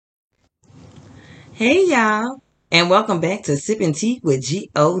Hey y'all, and welcome back to Sipping Tea with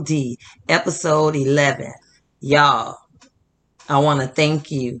God, episode 11. Y'all, I want to thank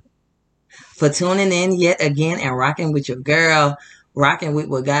you for tuning in yet again and rocking with your girl, rocking with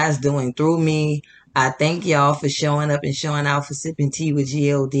what God's doing through me. I thank y'all for showing up and showing out for Sipping Tea with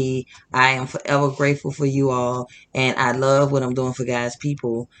God. I am forever grateful for you all, and I love what I'm doing for God's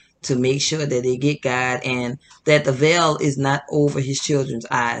people to make sure that they get God and that the veil is not over his children's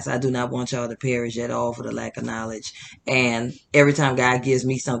eyes. I do not want y'all to perish at all for the lack of knowledge. And every time God gives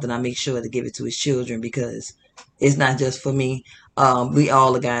me something, I make sure to give it to his children because it's not just for me. We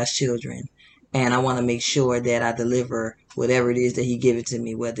all are God's children. And I want to make sure that I deliver whatever it is that he give it to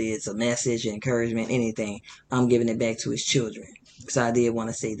me, whether it's a message, encouragement, anything. I'm giving it back to his children. So I did want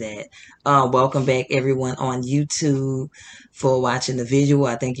to say that. Welcome back, everyone on YouTube, for watching the visual.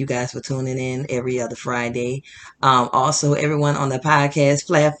 I thank you guys for tuning in every other Friday. Also, everyone on the podcast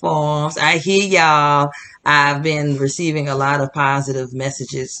platforms, I hear y'all. I've been receiving a lot of positive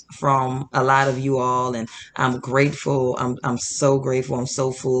messages from a lot of you all, and I'm grateful. I'm so grateful. I'm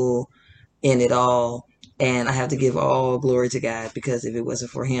so full in it all. And I have to give all glory to God because if it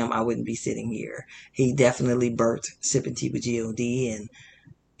wasn't for him, I wouldn't be sitting here. He definitely birthed Sipping Tea with God, and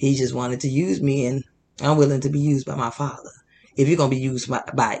he just wanted to use me, and I'm willing to be used by my Father. If you're going to be used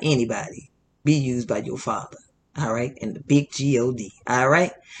by anybody, be used by your Father. All right? And the big God. All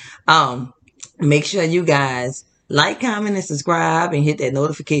right? Make sure you guys like, comment, and subscribe and hit that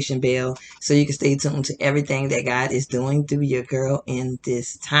notification bell so you can stay tuned to everything that God is doing through your girl in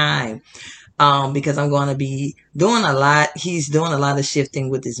this time. Because I'm going to be doing a lot. He's doing a lot of shifting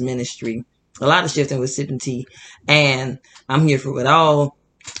with his ministry, a lot of shifting with Sipping Tea, and I'm here for it all.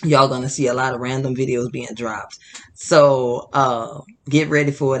 Y'all going to see a lot of random videos being dropped. So, get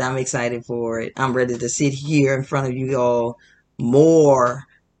ready for it. I'm excited for it. I'm ready to sit here in front of you all more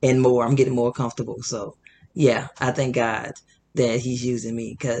and more. I'm getting more comfortable. So, yeah, I thank God that he's using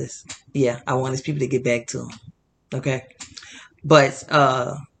me because, yeah, I want his people to get back to him. Okay. But,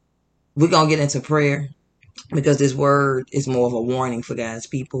 we're going to get into prayer because this word is more of a warning for God's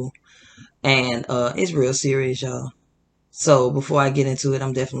people. And it's real serious, y'all. So before I get into it,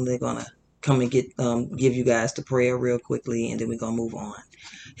 I'm definitely going to come and give you guys the prayer real quickly, and then we're going to move on.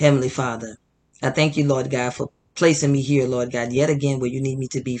 Heavenly Father, I thank you, Lord God, for placing me here, Lord God, yet again where you need me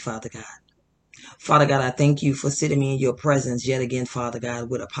to be, Father God. Father God, I thank you for sitting me in your presence yet again, Father God,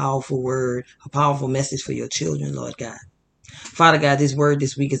 with a powerful word, a powerful message for your children, Lord God. Father God, this word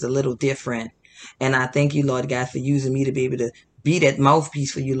this week is a little different. And I thank you, Lord God, for using me to be able to be that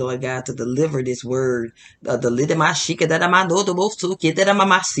mouthpiece for you, Lord God, to deliver this word.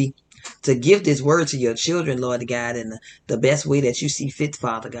 To give this word to your children, Lord God, in the best way that you see fit,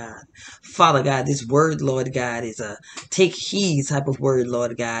 Father God. Father God, this word, Lord God, is a take heed type of word,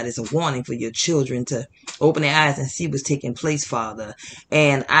 Lord God. It's a warning for your children to open their eyes and see what's taking place, Father.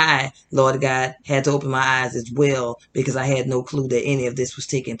 And I, Lord God, had to open my eyes as well because I had no clue that any of this was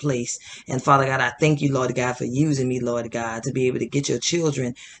taking place. And Father God, I thank you, Lord God, for using me, Lord God, to be able to get your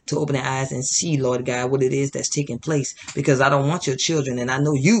children to open their eyes and see, Lord God, what it is that's taking place. Because I don't want your children, and I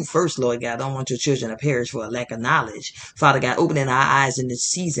know you first, Lord God, I don't want your children to perish for a lack of knowledge. Father God, opening our eyes in this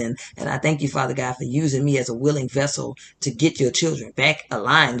season. And I thank you, Father God, for using me as a willing vessel to get your children back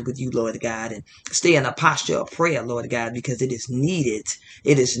aligned with you, Lord God, and stay in a posture of prayer, Lord God, because it is needed.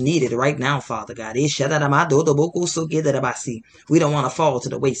 It is needed right now, Father God. We don't want to fall to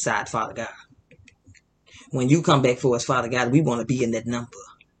the wayside, Father God. When you come back for us, Father God, we want to be in that number.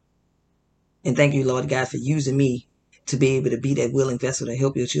 And thank you, Lord God, for using me to be able to be that willing vessel to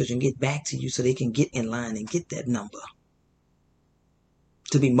help your children get back to you so they can get in line and get that number.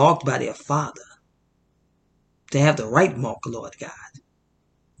 To be marked by their Father. To have the right mark, Lord God.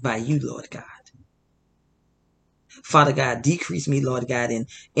 By you, Lord God. Father God, decrease me, Lord God, and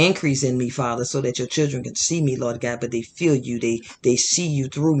increase in me, Father, so that your children can see me, Lord God, but they feel you. They see you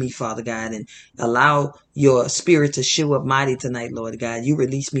through me, Father God, and allow your spirit to show up mighty tonight, Lord God. You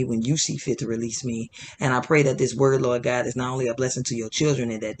release me when you see fit to release me. And I pray that this word, Lord God, is not only a blessing to your children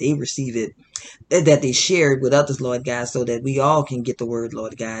and that they receive it, that they share it with others, Lord God, so that we all can get the word,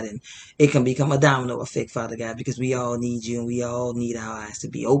 Lord God, and it can become a domino effect, Father God, because we all need you and we all need our eyes to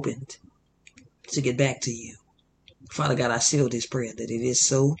be opened to get back to you. Father God, I seal this prayer that it is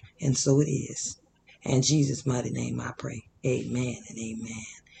so, and so it is. In Jesus' mighty name I pray. Amen and amen.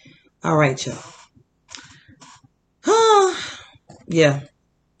 All right, y'all. Yeah,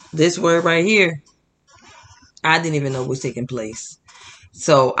 this word right here, I didn't even know was taking place.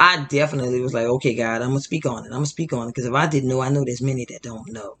 So I definitely was like, okay, God, I'm going to speak on it. I'm going to speak on it. Because if I didn't know, I know there's many that don't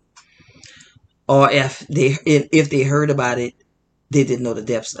know. Or if they heard about it, they didn't know the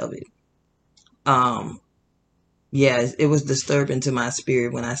depths of it. Yeah, it was disturbing to my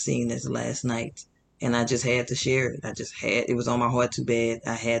spirit when I seen this last night, and I just had to share it. It was on my heart too bad.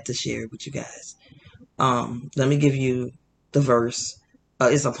 I had to share it with you guys. Let me give you the verse.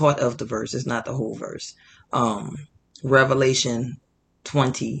 It's a part of the verse. It's not the whole verse. Revelation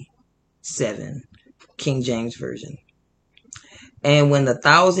 27, King James Version. And when the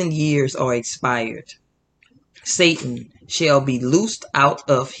 1,000 years are expired, Satan shall be loosed out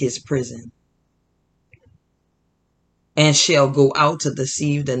of his prison and shall go out to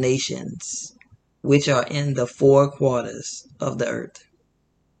deceive the nations which are in the four quarters of the earth.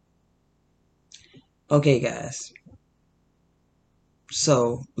 Okay, guys.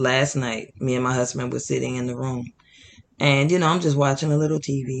 So last night, me and my husband were sitting in the room, and I'm just watching a little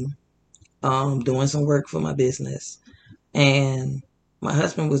TV, doing some work for my business, and my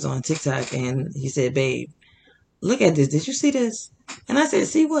husband was on TikTok, and he said, "Babe, look at this. Did you see this?" And I said,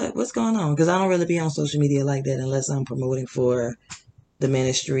 "See what? What's going on?" Because I don't really be on social media like that unless I'm promoting for the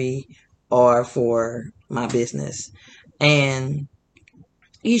ministry or for my business. And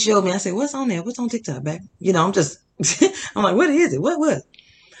he showed me. I said, "What's on there? What's on TikTok, back?" I'm just, I'm like, "What is it? What?"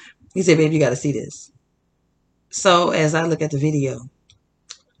 He said, "Babe, you got to see this." So as I look at the video,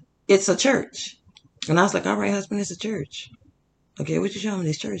 it's a church. And I was like, "All right, husband, it's a church. Okay, what you showing me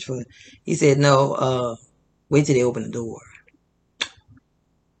this church for?" He said, "No, wait till they open the door."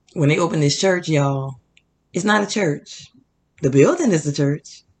 When they open this church, y'all, it's not a church. The building is a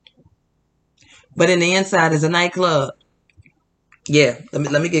church. But in the inside is a nightclub. Yeah,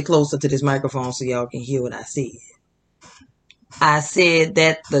 let me get closer to this microphone so y'all can hear what I said. I said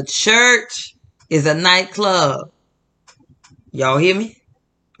that the church is a nightclub. Y'all hear me?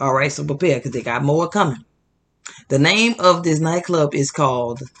 All right, so prepare because they got more coming. The name of this nightclub is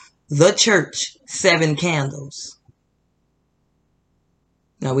called The Church 7 Candles.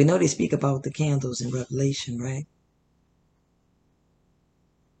 Now, we know they speak about the candles in Revelation, right?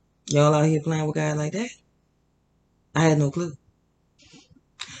 Y'all out here playing with God like that? I had no clue.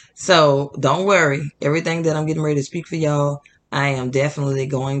 So, don't worry. Everything that I'm getting ready to speak for y'all, I am definitely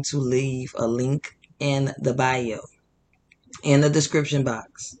going to leave a link in the bio, in the description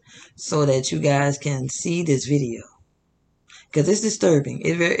box, so that you guys can see this video. Because it's disturbing.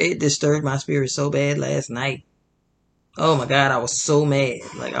 It disturbed my spirit so bad last night. Oh my God, I was so mad.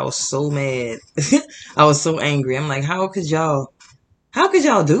 Like, I was so mad. I was so angry. I'm like, how could y'all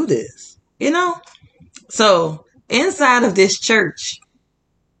do this? So inside of this church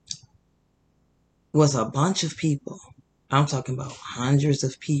was a bunch of people. I'm talking about hundreds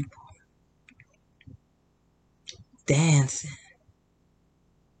of people dancing,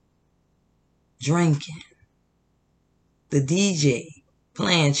 drinking, the DJ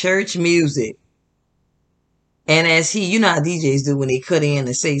playing church music. And as you know how DJs do when they cut in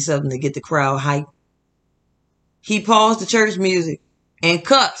and say something to get the crowd hyped. He paused the church music and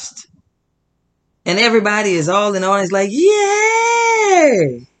cussed. And everybody is all in on. It's like,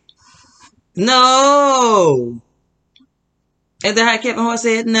 yeah. No. And the high Kevin Hart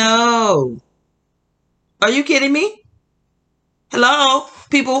said, no. Are you kidding me? Hello?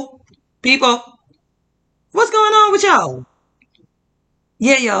 People. What's going on with y'all?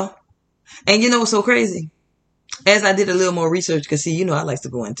 Yeah, y'all. And what's so crazy? As I did a little more research, because I like to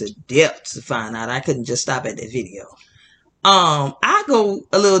go into depth to find out. I couldn't just stop at that video. I go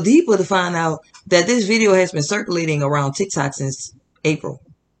a little deeper to find out that this video has been circulating around TikTok since April.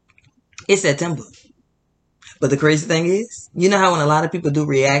 It's September. But the crazy thing is, you know how when a lot of people do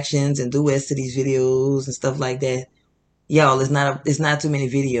reactions and duets to these videos and stuff like that, y'all, it's not too many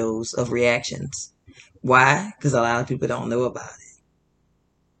videos of reactions. Why? Because a lot of people don't know about it.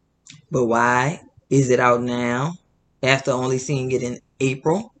 But why is it out now after only seeing it in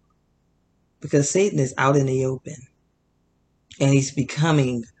April? Because Satan is out in the open. And he's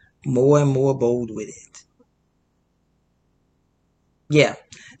becoming more and more bold with it. Yeah.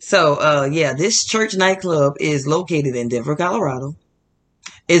 So, this church nightclub is located in Denver, Colorado.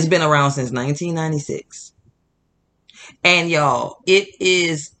 It's been around since 1996. And y'all, it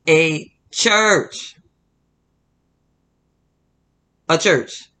is a church. A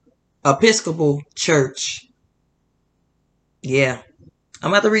church. Episcopal church. Yeah.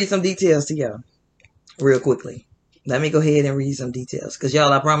 I'm about to read some details to y'all real quickly. Let me go ahead and read some details. Because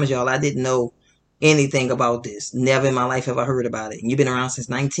y'all, I promise y'all, I didn't know anything about this. Never in my life have I heard about it. And you've been around since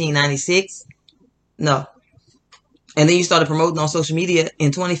 1996? No. And then you started promoting on social media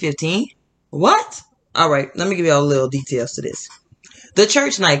in 2015? What? All right, let me give y'all a little details to this. The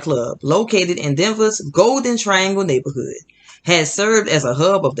church nightclub, located in Denver's Golden Triangle neighborhood, has served as a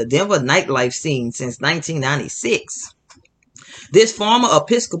hub of the Denver nightlife scene since 1996. This former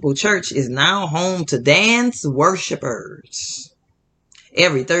Episcopal church is now home to dance worshipers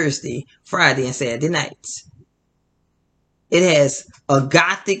every Thursday, Friday, and Saturday nights. It has a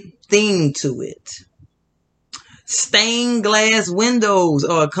Gothic theme to it. Stained glass windows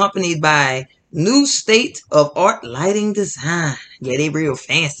are accompanied by new state-of-art lighting design. Yeah, they real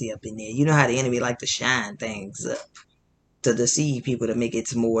fancy up in there. You know how the enemy like to shine things up to deceive people to make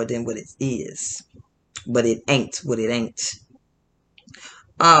it more than what it is. But it ain't what it ain't.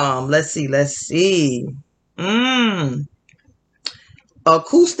 Let's see.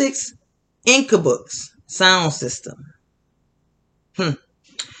 Acoustics Incubus sound system.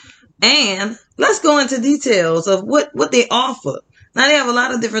 And let's go into details of what they offer. Now, they have a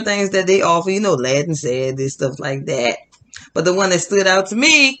lot of different things that they offer. You know, Latin said this, stuff like that. But the one that stood out to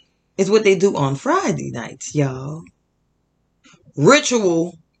me is what they do on Friday nights, y'all.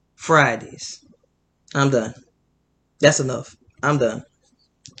 Ritual Fridays. I'm done. That's enough. I'm done.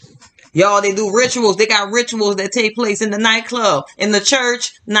 Y'all, they do rituals. They got rituals that take place in the nightclub, in the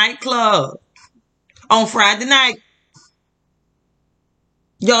church nightclub on Friday night.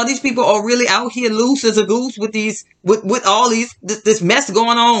 Y'all, these people are really out here loose as a goose with all this mess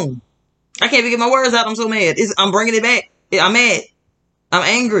going on. I can't even get my words out. I'm so mad. I'm bringing it back. I'm mad. I'm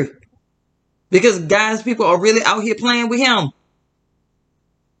angry. Because guys, people are really out here playing with him.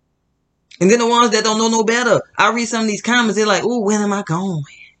 And then the ones that don't know no better, I read some of these comments, they're like, "Oh, when am I going?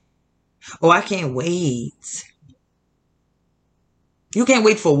 Oh, I can't wait." You can't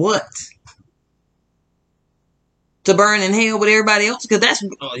wait for what? To burn in hell with everybody else? Because that's,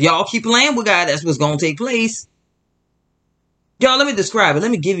 y'all keep playing with God. That's what's going to take place. Y'all, let me describe it. Let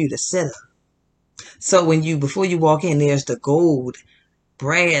me give you the setup. So before you walk in, there's the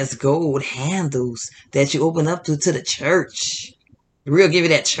brass gold handles that you open up to the church. Real give you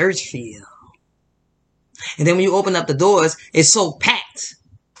that church feel. And then when you open up the doors, it's so packed.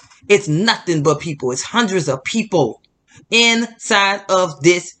 It's nothing but people. It's hundreds of people inside of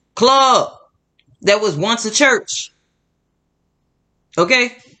this club that was once a church.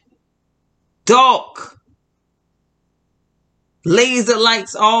 Okay? Dark. Laser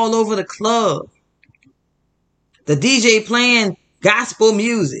lights all over the club. The DJ playing gospel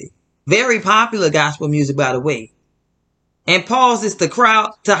music. Very popular gospel music, by the way. And pauses the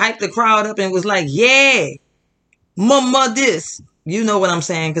crowd to hype the crowd up and was like, "Yeah, mama this." You know what I'm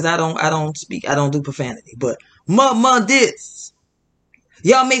saying? Because I don't do profanity. But mama this.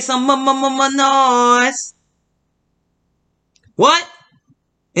 Y'all make some mama noise. What?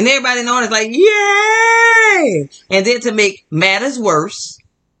 And everybody knowing it's like, "Yay!" And then to make matters worse,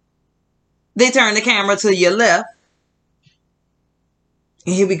 they turn the camera to your left.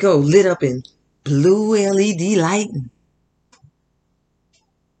 And here we go, lit up in blue LED lighting.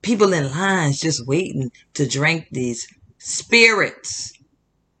 People in lines just waiting to drink these spirits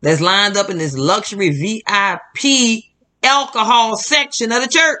that's lined up in this luxury VIP alcohol section of the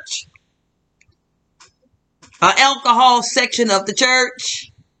church. An alcohol section of the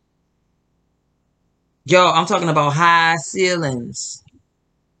church. Y'all, I'm talking about high ceilings.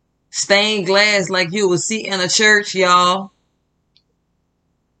 Stained glass like you would see in a church, y'all.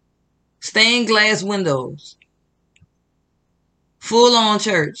 Stained glass windows. Full on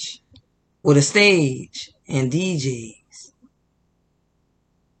church with a stage and DJs.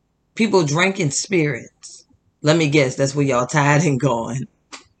 People drinking spirits. Let me guess, that's where y'all tithing going.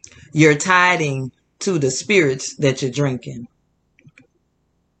 You're tithing to the spirits that you're drinking.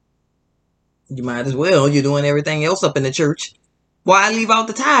 You might as well. You're doing everything else up in the church. Why leave out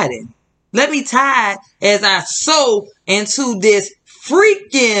the tithing? Let me tithe as I sow into this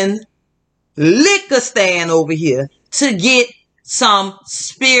freaking liquor stand over here to get some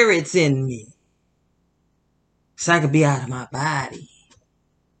spirits in me. So I could be out of my body.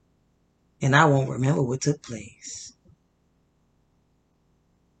 And I won't remember what took place.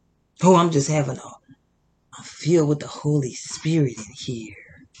 Oh, I'm just having a feel with the Holy Spirit in here.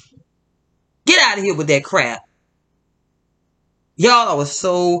 Get out of here with that crap. Y'all, I was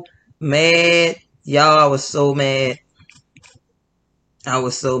so mad. Y'all, I was so mad. I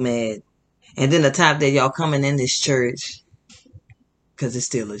was so mad. And then the top that y'all coming in this church, because it's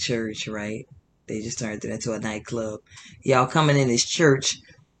still a church, right? They just turned it into a nightclub. Y'all coming in this church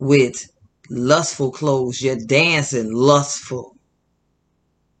with lustful clothes. You're dancing lustful.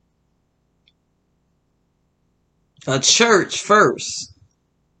 A church first.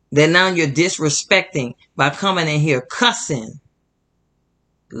 Then now you're disrespecting by coming in here cussing.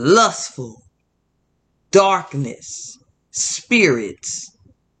 Lustful. Darkness. Spirits.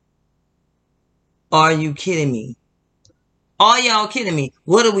 Are you kidding me? Are y'all kidding me?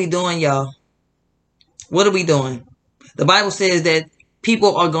 What are we doing, y'all? What are we doing? The Bible says that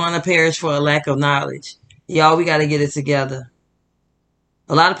people are going to perish for a lack of knowledge. Y'all, we got to get it together.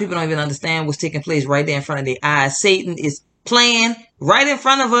 A lot of people don't even understand what's taking place right there in front of their eyes. Satan is playing right in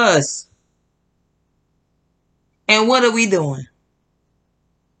front of us. And what are we doing?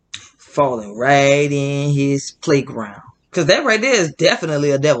 Falling right in his playground. Because that right there is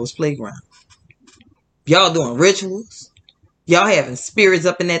definitely a devil's playground. Y'all doing rituals. Y'all having spirits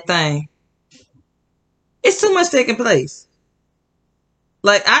up in that thing. It's too much taking place.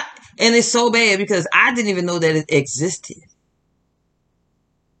 And it's so bad because I didn't even know that it existed.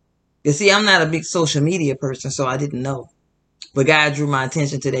 You see, I'm not a big social media person, so I didn't know. But God drew my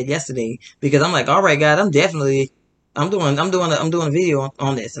attention to that yesterday because I'm like, all right, God, I'm doing a video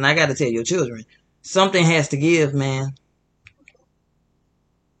on this, and I got to tell your children, something has to give, man.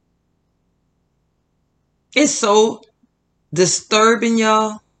 It's so disturbing,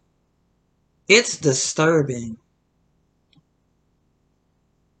 y'all. It's disturbing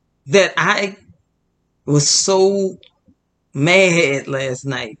that I was so mad last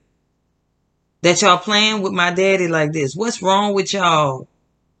night that y'all playing with my daddy like this. What's wrong with y'all?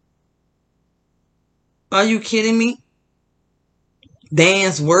 Are you kidding me?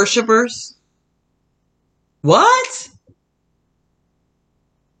 Dance worshipers? What?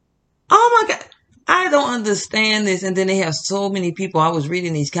 Oh my God. I don't understand this. And then they have so many people. I was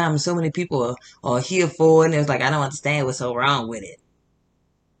reading these comments. So many people are here for it. And it's like, I don't understand what's so wrong with it.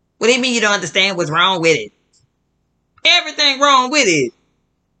 What do you mean you don't understand what's wrong with it? Everything wrong with it.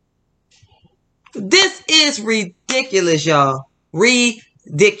 This is ridiculous, y'all.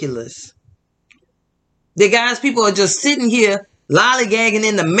 Ridiculous. The guys, people are just sitting here lollygagging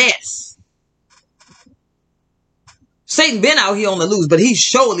in the mess. Satan been out here on the loose, but he's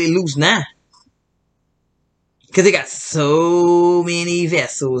surely loose now. Because they got so many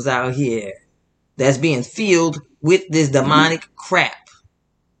vessels out here that's being filled with this demonic crap.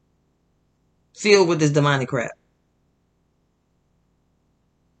 Filled with this demonic crap.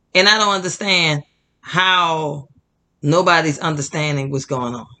 And I don't understand how nobody's understanding what's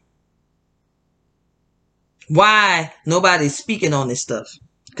going on. Why nobody's speaking on this stuff.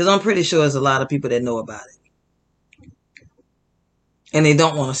 Because I'm pretty sure there's a lot of people that know about it. And they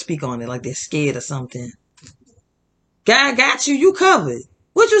don't want to speak on it like they're scared or something. God got you. You covered.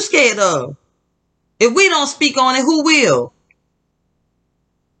 What you scared of? If we don't speak on it, who will?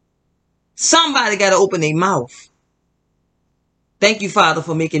 Somebody got to open their mouth. Thank you, Father,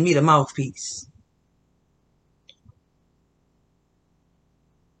 for making me the mouthpiece.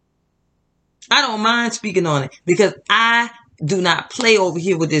 I don't mind speaking on it because I do not play over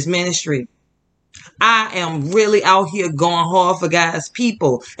here with this ministry. I am really out here going hard for God's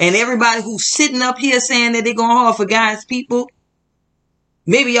people. And everybody who's sitting up here saying that they're going hard for God's people,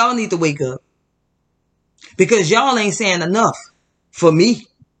 maybe y'all need to wake up. Because y'all ain't saying enough for me.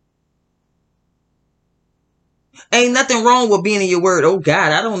 Ain't nothing wrong with being in your word. Oh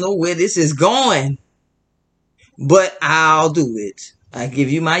God, I don't know where this is going, but I'll do it. I give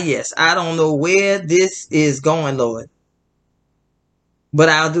you my yes. I don't know where this is going, Lord, but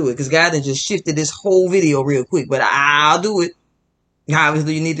I'll do it. Because God has just shifted this whole video real quick, but I'll do it.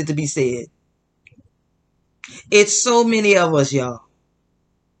 Obviously, you need it to be said. It's so many of us, y'all,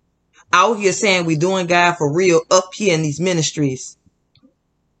 out here saying we're doing God for real up here in these ministries.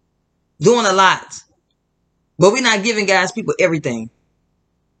 Doing a lot. But we're not giving God's people everything.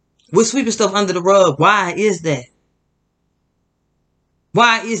 We're sweeping stuff under the rug. Why is that?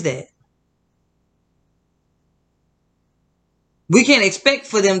 Why is that? We can't expect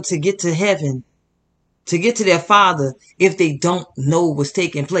for them to get to heaven, to get to their Father, if they don't know what's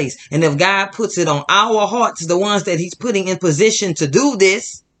taking place. And if God puts it on our hearts, the ones that he's putting in position to do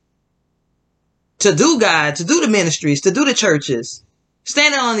this, to do God, to do the ministries, to do the churches,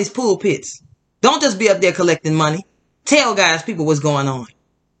 standing on these pulpits. Don't just be up there collecting money. Tell God's people what's going on.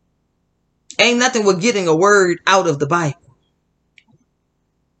 Ain't nothing with getting a word out of the Bible.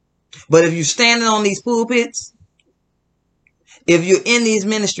 But if you're standing on these pulpits, if you're in these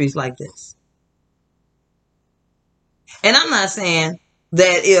ministries like this, and I'm not saying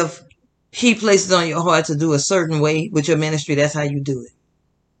that if he places on your heart to do a certain way with your ministry, that's how you do it.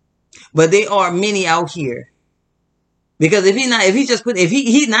 But there are many out here. Because he's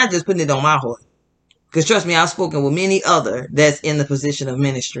not just putting it on my heart. Because trust me, I've spoken with many other that's in the position of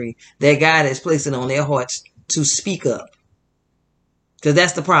ministry that God has placed it on their hearts to speak up. Because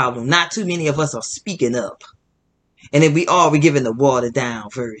that's the problem. Not too many of us are speaking up. And if we are, we're giving the watered down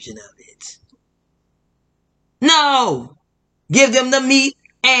version of it. No! Give them the meat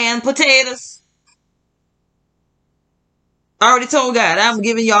and potatoes. I already told God I'm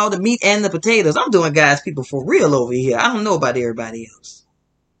giving y'all the meat and the potatoes. I'm doing God's people for real over here. I don't know about everybody else.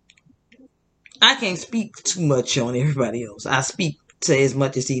 I can't speak too much on everybody else. I speak to as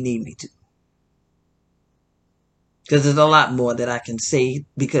much as he need me to. Because there's a lot more that I can say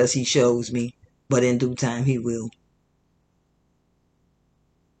because he shows me. But in due time, he will.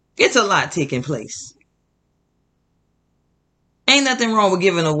 It's a lot taking place. Ain't nothing wrong with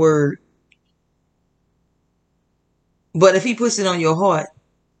giving a word. But if he puts it on your heart,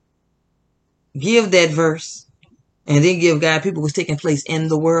 give that verse. And then give God people what's taking place in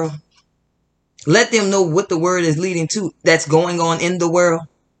the world. Let them know what the word is leading to that's going on in the world.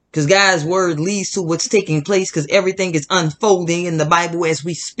 Because God's word leads to what's taking place because everything is unfolding in the Bible as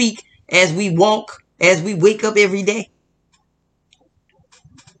we speak, as we walk, as we wake up every day.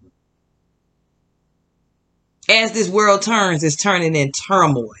 As this world turns, it's turning in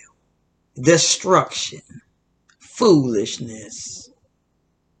turmoil, destruction, foolishness,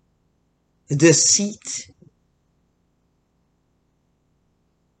 deceit.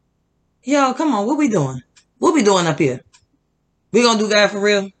 Yo, come on, what we doing? What we doing up here? We gonna do God for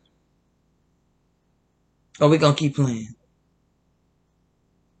real? Or we gonna keep playing?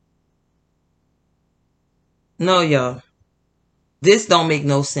 No, y'all. This don't make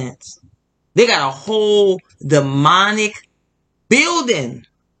no sense. They got a whole demonic building.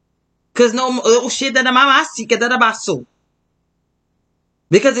 Cause no shit that mama that about so.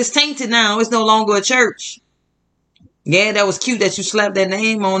 Because it's tainted now. It's no longer a church. Yeah, that was cute that you slapped that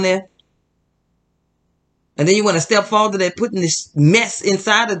name on there. And then you want to step forward that putting this mess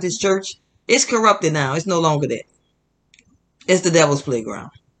inside of this church. It's corrupted now. It's no longer that. It's the devil's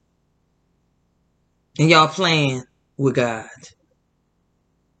playground. And y'all playing with God.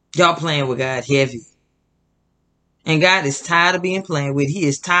 Y'all playing with God heavy. And God is tired of being playing with. He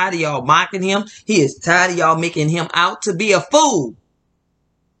is tired of y'all mocking him. He is tired of y'all making him out to be a fool.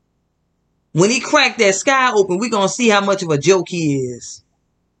 When he cracked that sky open, we're going to see how much of a joke he is.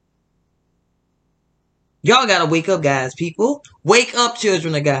 Y'all got to wake up, guys, people. Wake up,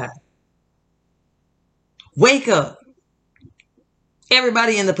 children of God. Wake up.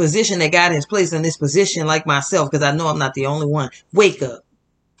 Everybody in the position that God has placed in this position, like myself, because I know I'm not the only one. Wake up.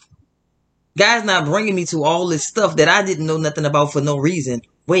 God's not bringing me to all this stuff that I didn't know nothing about for no reason.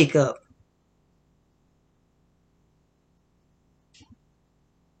 Wake up.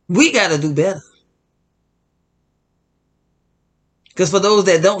 We got to do better. Because for those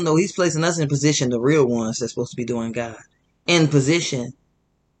that don't know, he's placing us in position, the real ones that's supposed to be doing God, in position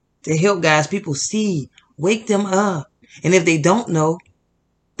to help God's people see, wake them up. And if they don't know,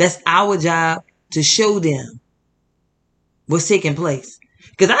 that's our job to show them what's taking place.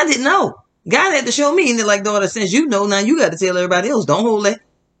 Because I didn't know. God had to show me. And they're like, daughter, since you know, now you got to tell everybody else. Don't hold that.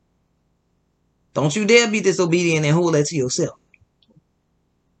 Don't you dare be disobedient and hold that to yourself.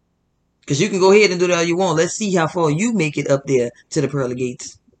 Because you can go ahead and do that all you want. Let's see how far you make it up there to the pearly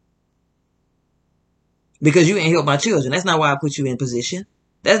gates. Because you ain't help my children. That's not why I put you in position.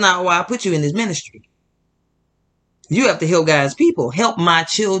 That's not why I put you in this ministry. You have to help God's people. Help my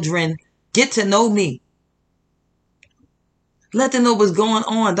children get to know me. Let them know what's going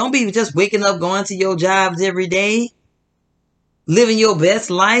on. Don't be just waking up, going to your jobs every day, living your best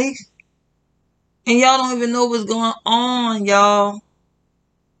life. And y'all don't even know what's going on, y'all.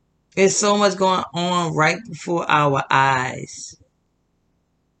 There's so much going on right before our eyes.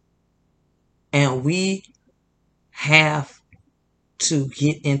 And we have to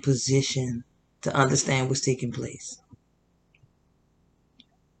get in position to understand what's taking place.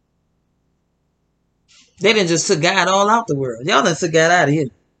 They didn't just took God all out the world. Y'all done took God out of here.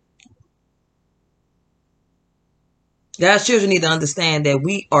 God's children need to understand that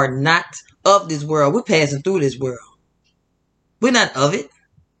we are not of this world. We're passing through this world. We're not of it.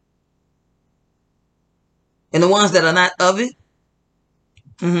 And the ones that are not of it,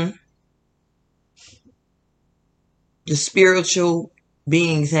 the spiritual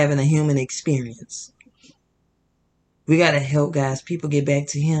beings having a human experience. We got to help God's people get back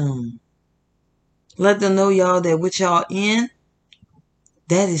to him. Let them know, y'all, that what y'all in,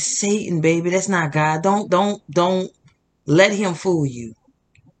 that is Satan, baby. That's not God. Don't let him fool you.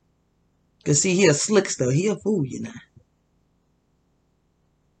 Because see, he a slickster. He'll fool you now.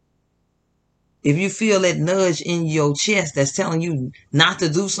 If you feel that nudge in your chest that's telling you not to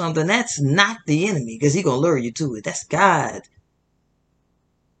do something, that's not the enemy. Because he's going to lure you to it. That's God.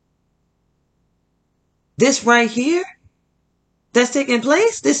 This right here that's taking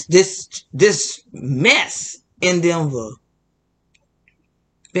place, this mess in Denver,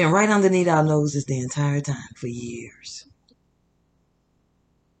 been right underneath our noses the entire time for years.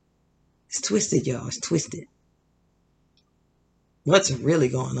 It's twisted, y'all. It's twisted. What's really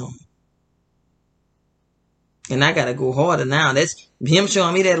going on? And I got to go harder now. That's him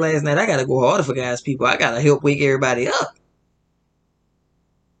showing me that last night. I got to go harder for God's people. I got to help wake everybody up.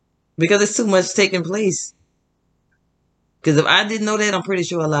 Because it's too much taking place. Because if I didn't know that, I'm pretty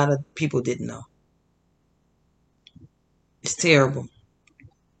sure a lot of people didn't know. It's terrible.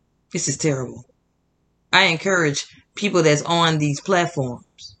 This is terrible. I encourage people that's on these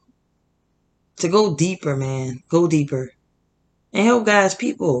platforms to go deeper, man. Go deeper. And help God's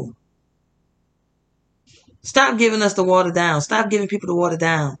people. Stop giving us the water down. Stop giving people the water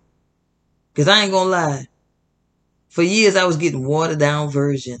down. Because I ain't going to lie. For years, I was getting watered down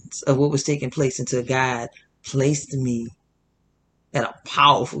versions of what was taking place until God placed me at a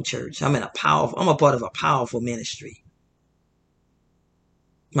powerful church. I'm a part of a powerful ministry.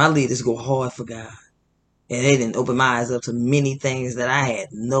 My leaders go hard for God. And they didn't open my eyes up to many things that I had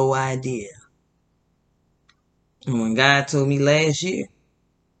no idea. And when God told me last year,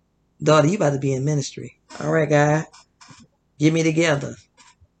 daughter, you about to be in ministry. All right, God, get me together.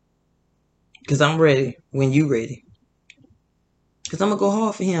 Because I'm ready when you ready. Because I'm going to go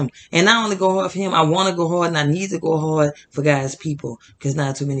hard for him. And not only go hard for him, I want to go hard and I need to go hard for God's people. Because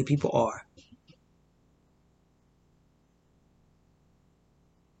not too many people are.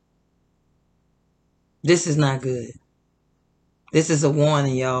 This is not good. This is a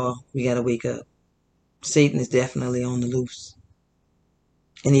warning, y'all. We got to wake up. Satan is definitely on the loose.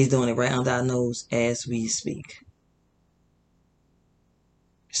 And he's doing it right under our nose as we speak.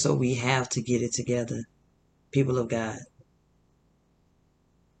 So we have to get it together. People of God.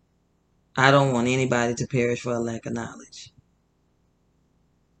 I don't want anybody to perish for a lack of knowledge.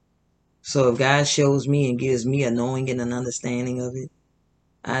 So if God shows me and gives me a knowing and an understanding of it,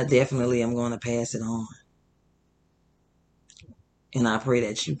 I definitely am going to pass it on. And I pray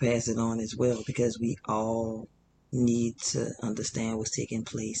that you pass it on as well, because we all need to understand what's taking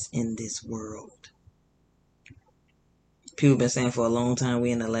place in this world. People have been saying for a long time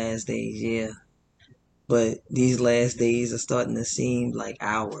we're in the last days, yeah. But these last days are starting to seem like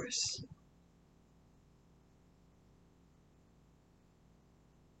hours.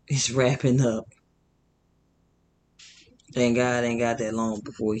 It's wrapping up. Thank God ain't got that long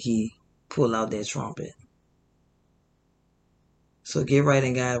before he pull out that trumpet. So get right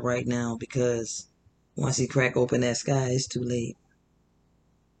in God right now, because once he crack open that sky, it's too late.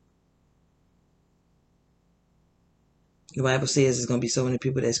 The Bible says there's going to be so many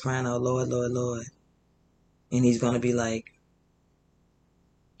people that's crying out, Lord, Lord, Lord. And he's going to be like,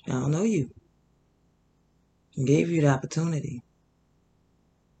 I don't know you. I gave you the opportunity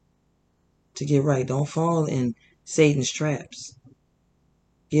to get right. Don't fall in Satan's traps.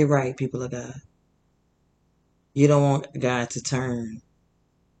 Get right, people of God. You don't want God to turn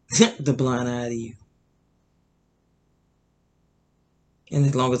the blind eye to you. And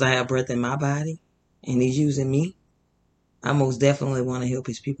as long as I have breath in my body and he's using me, I most definitely want to help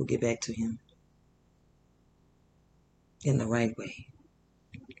his people get back to him in the right way.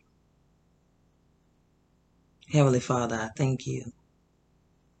 Heavenly Father, I thank you.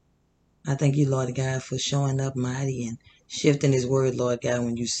 I thank you, Lord God, for showing up mighty and shifting his word, Lord God,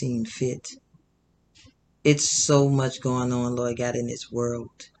 when you seem fit. It's so much going on, Lord God, in this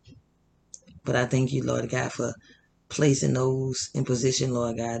world. But I thank you, Lord God, for placing those in position,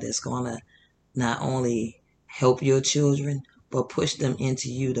 Lord God, that's going to not only help your children, but push them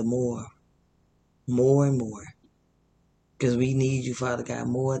into you the more and more. Because we need you, Father God,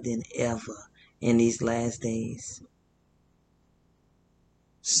 more than ever in these last days.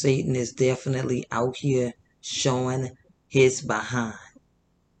 Satan is definitely out here showing his behind.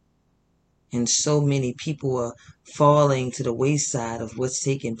 And so many people are falling to the wayside of what's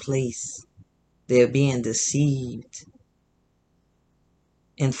taking place. They're being deceived.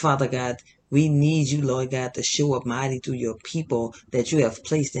 And Father God, we need you, Lord God, to show up mighty through your people that you have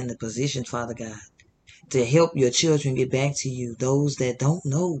placed in the position, Father God, to help your children get back to you, those that don't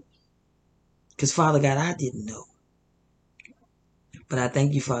know. Because, Father God, I didn't know. But I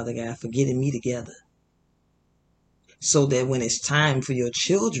thank you, Father God, for getting me together. So that when it's time for your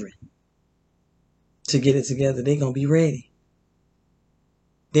children to get it together, they're going to be ready.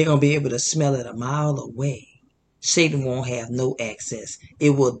 They're going to be able to smell it a mile away. Satan won't have no access. It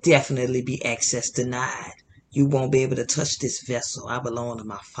will definitely be access denied. You won't be able to touch this vessel. I belong to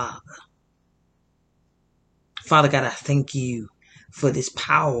my Father. Father God, I thank you for this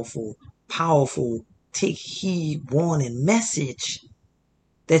powerful, powerful take heed warning message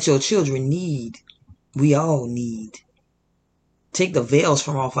that your children need. We all need. Take the veils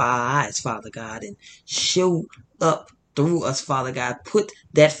from off our eyes, Father God, and show up through us, Father God. Put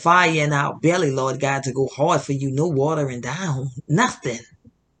that fire in our belly, Lord God, to go hard for you. No watering down, nothing.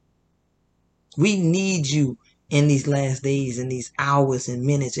 We need you in these last days, in these hours and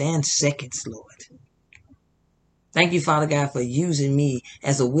minutes and seconds, Lord. Thank you, Father God, for using me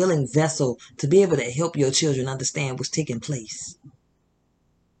as a willing vessel to be able to help your children understand what's taking place.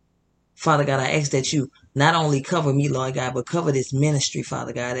 Father God, I ask that you not only cover me, Lord God, but cover this ministry,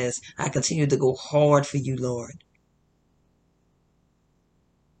 Father God, as I continue to go hard for you, Lord.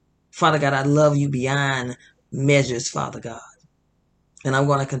 Father God, I love you beyond measures, Father God. And I'm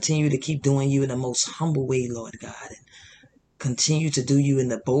going to continue to keep doing you in the most humble way, Lord God. And continue to do you in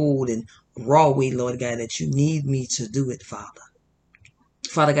the bold and raw way, Lord God, that you need me to do it, Father.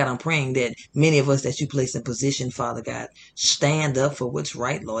 Father God, I'm praying that many of us that you place in position, Father God, stand up for what's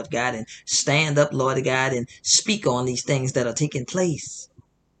right, Lord God, and stand up, Lord God, and speak on these things that are taking place.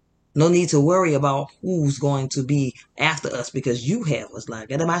 No need to worry about who's going to be after us because you have us. Like,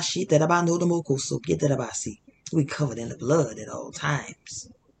 we covered in the blood at all times.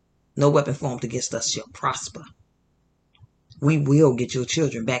 No weapon formed against us shall prosper. We will get your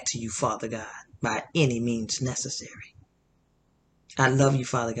children back to you, Father God, by any means necessary. I love you,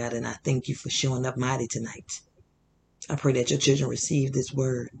 Father God, and I thank you for showing up mighty tonight. I pray that your children receive this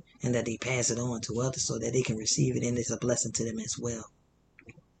word and that they pass it on to others so that they can receive it and it's a blessing to them as well.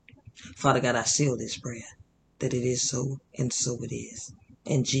 Father God, I seal this prayer that it is so and so it is.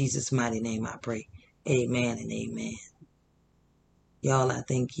 In Jesus' mighty name I pray. Amen and amen. Y'all, I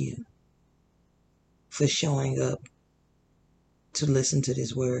thank you for showing up to listen to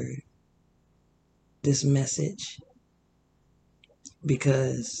this word, this message,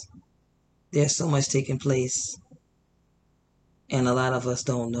 because there's so much taking place and a lot of us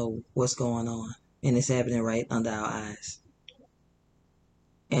don't know what's going on, and it's happening right under our eyes.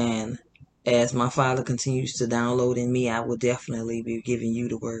 And as my Father continues to download in me, I will definitely be giving you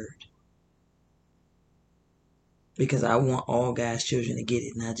the word, because I want all God's children to get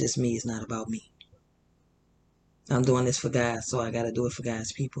it, not just me. It's not about me. I'm doing this for God, so I got to do it for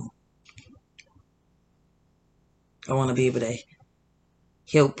God's people. I want to be able to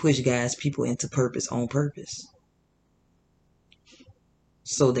help push God's people into purpose on purpose,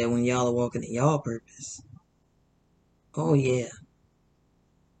 so that when y'all are walking in y'all purpose, oh yeah,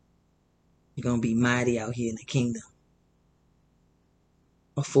 you're going to be mighty out here in the kingdom,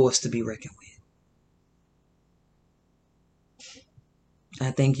 a force to be reckoned with.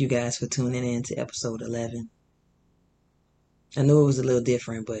 I thank you guys for tuning in to episode 11. I knew it was a little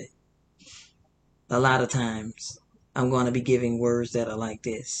different, but a lot of times I'm going to be giving words that are like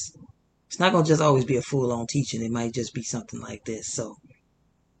this. It's not going to just always be a full-on teaching. It might just be something like this. So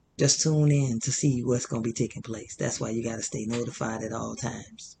just tune in to see what's going to be taking place. That's why you got to stay notified at all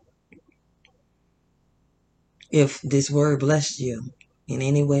times. If this word blessed you in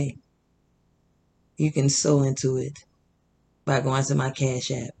any way, you can sow into it by going to my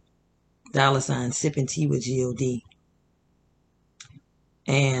Cash App, $ sipping tea with G-O-D,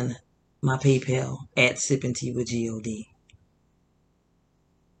 and my PayPal at sipping tea with G-O-D.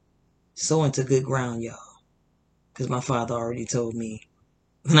 Sow into good ground, y'all. Because my father already told me.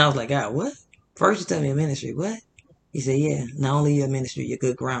 And I was like, God, what? First you tell me a ministry, what? He said, yeah, not only your ministry, your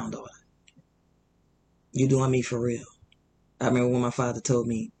good ground, daughter. You're doing me for real. I remember when my father told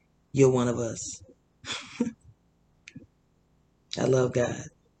me, you're one of us. I love God.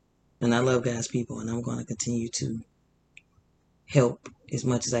 And I love God's people. And I'm going to continue to help as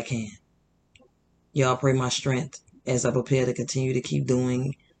much as I can. Y'all pray my strength as I prepare to continue to keep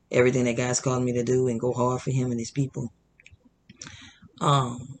doing everything that God's called me to do and go hard for him and his people.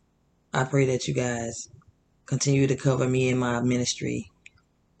 I pray that you guys continue to cover me in my ministry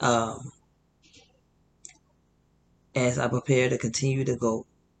as I prepare to continue to go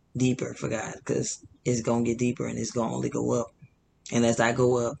deeper for God, because it's going to get deeper and it's going to only go up. And as I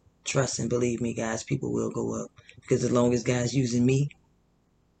go up, trust and believe me, guys, people will go up, because as long as God's using me,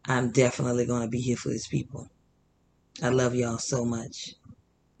 I'm definitely going to be here for his people. I love y'all so much,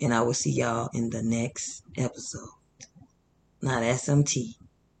 and I will see y'all in the next episode. Not SMT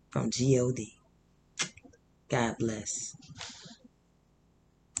from GOD. God bless.